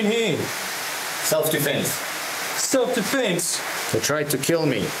happened in here? Self-defense. Self-defense? They tried to kill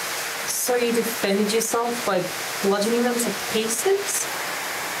me. So you defended yourself by bludgeoning them to pieces?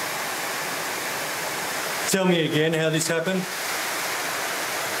 Tell me again how this happened.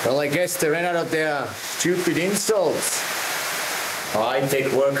 Well, I guess they ran out of their stupid insults. Oh, I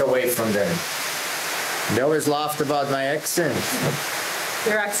take work away from them. They always laughed about my accent.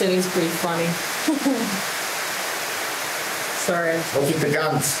 Your accent is pretty funny. Sorry. Look at the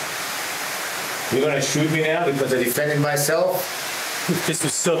guns. You're gonna shoot me now because I defended myself? If this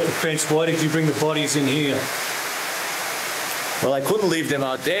was self-defense, why did you bring the bodies in here? Well, I couldn't leave them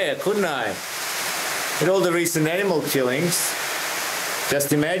out there, couldn't I? With all the recent animal killings.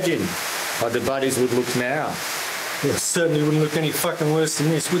 Just imagine how the bodies would look now. Well, certainly wouldn't look any fucking worse than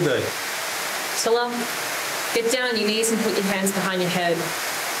this, would they? Attila, get down on your knees and put your hands behind your head.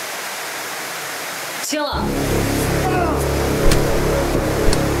 Attila!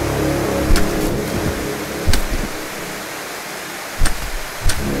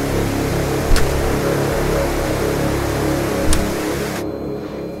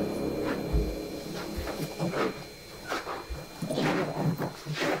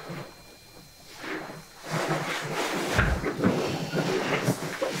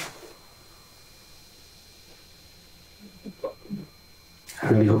 I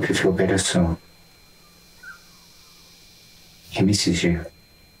really hope you feel better soon. He misses you.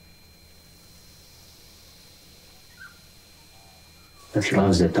 But he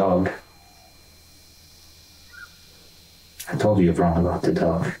loves the dog. I told you wrong about the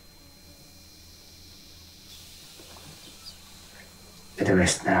dog. Better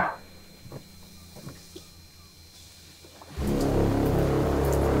rest now.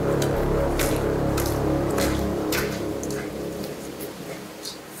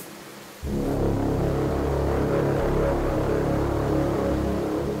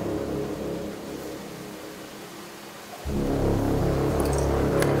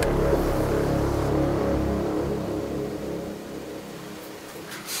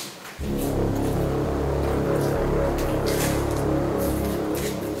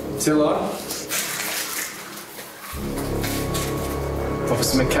 Attila.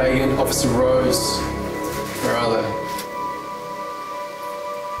 Officer McKagan, Officer Rose. Where are they?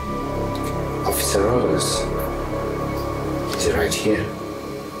 Officer Rose. He's right here.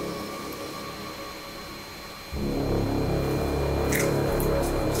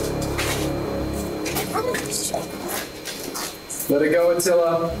 Let her go,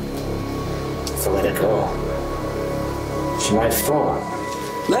 Attila. So let her go. She might fall.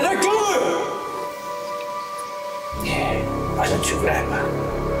 Let her go! Yeah, why don't you grab her?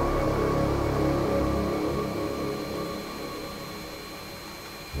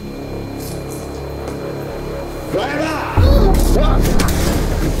 Grab her!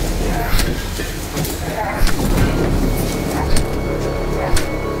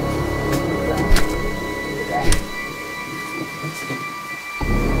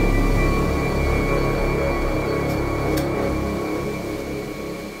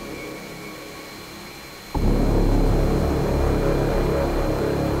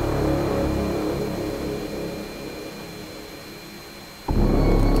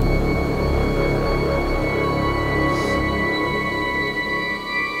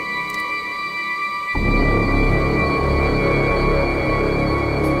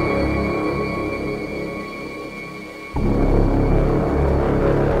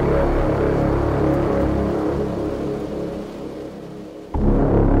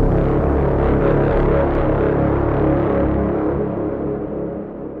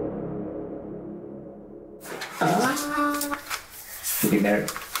 Naren.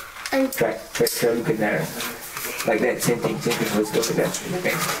 Try to look at Naren. Like that, same thing, let's look at that.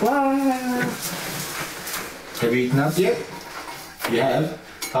 Okay. Wow. Have you eaten up yet? You have?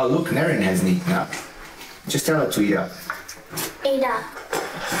 Oh look, Naren hasn't eaten up. Just tell her to eat up. Eat up.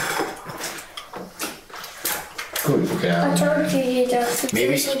 Good girl. I told you just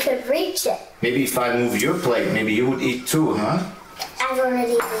Maybe she could reach it. Maybe if I move your plate, maybe you would eat too, huh? I've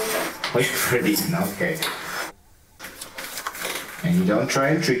already eaten it. Oh, you've already eaten, okay. And you don't try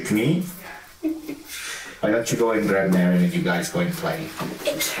and trick me. Why don't you go and grab Naren and you guys go and play?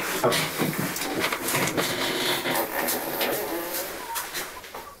 Okay.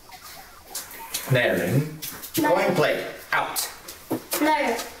 Naren, go and play. Out.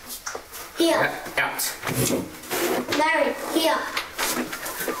 No. Here. Out. No. Here.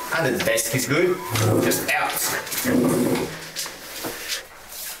 Under the desk is good. Just out.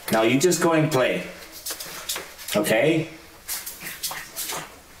 Now you just go and play. Okay?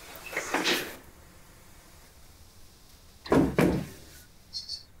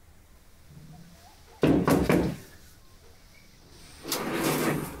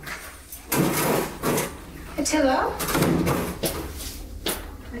 Attila?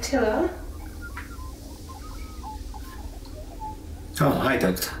 Attila? Oh, hi,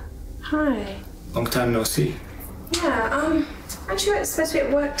 Doctor. Hi. Long time no see. Yeah, aren't you supposed to be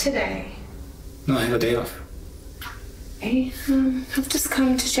at work today? No, I have a day off. Hey, I've just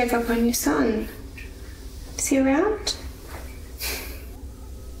come to check up on your son. Is he around?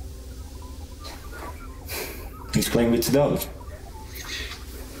 He's playing with the dog.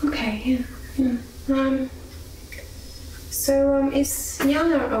 Okay, yeah. So, is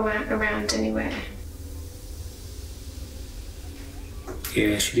Jana around anywhere?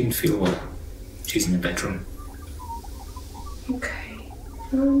 Yeah, she didn't feel well. She's in the bedroom. Okay.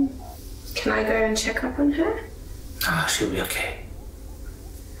 Can I go and check up on her? Ah, she'll be okay.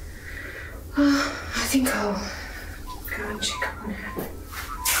 I think I'll go and check up on her.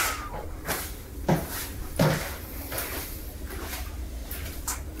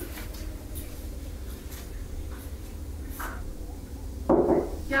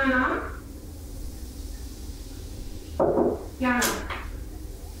 Jana? Jana?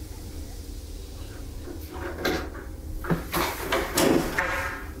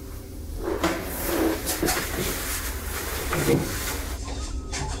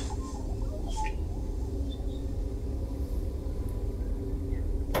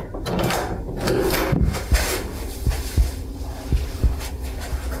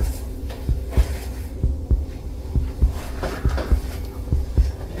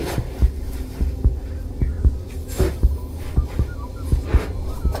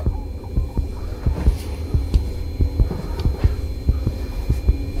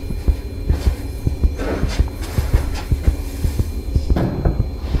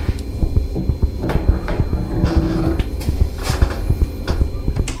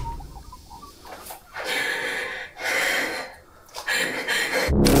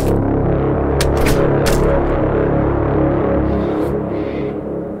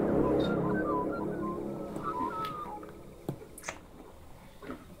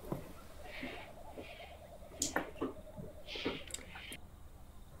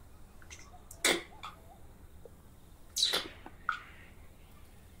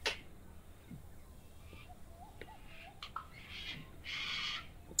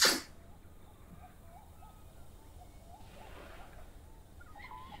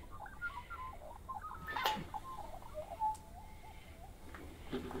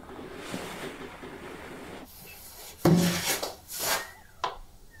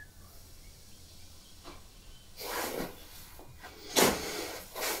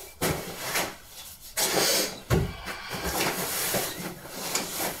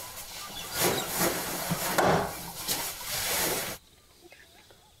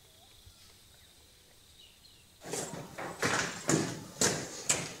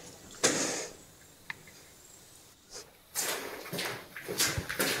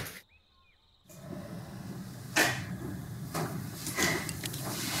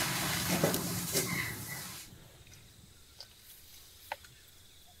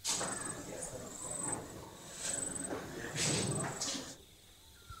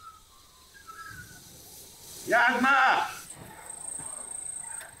 Jagma!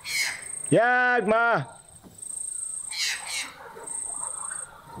 Jagma!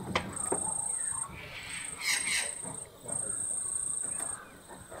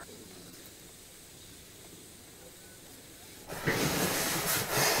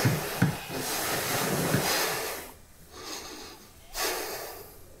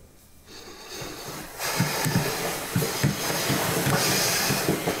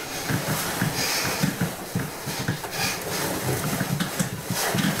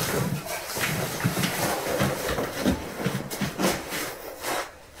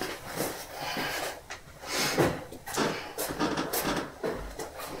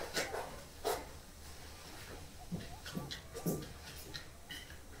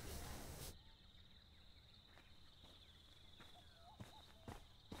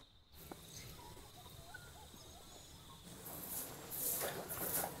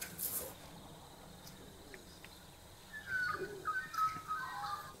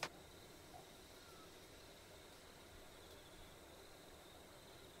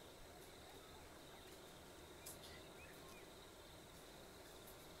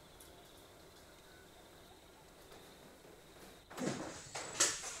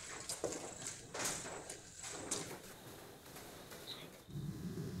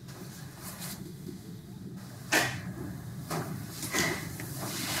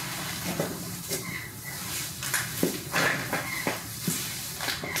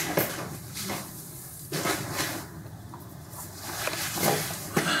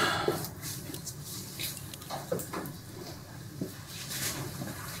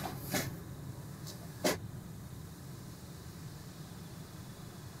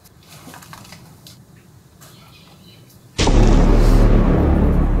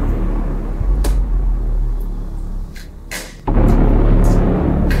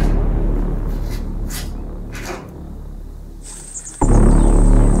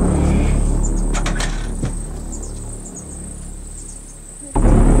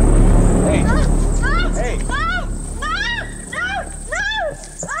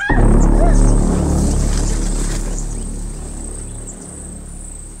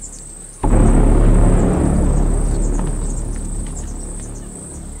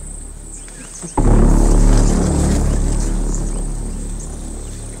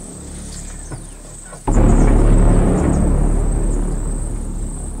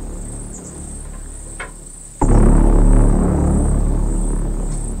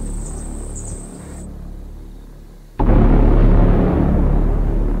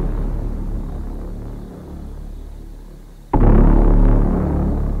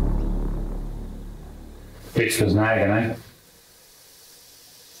 This was in agony.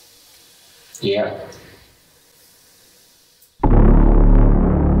 Yeah.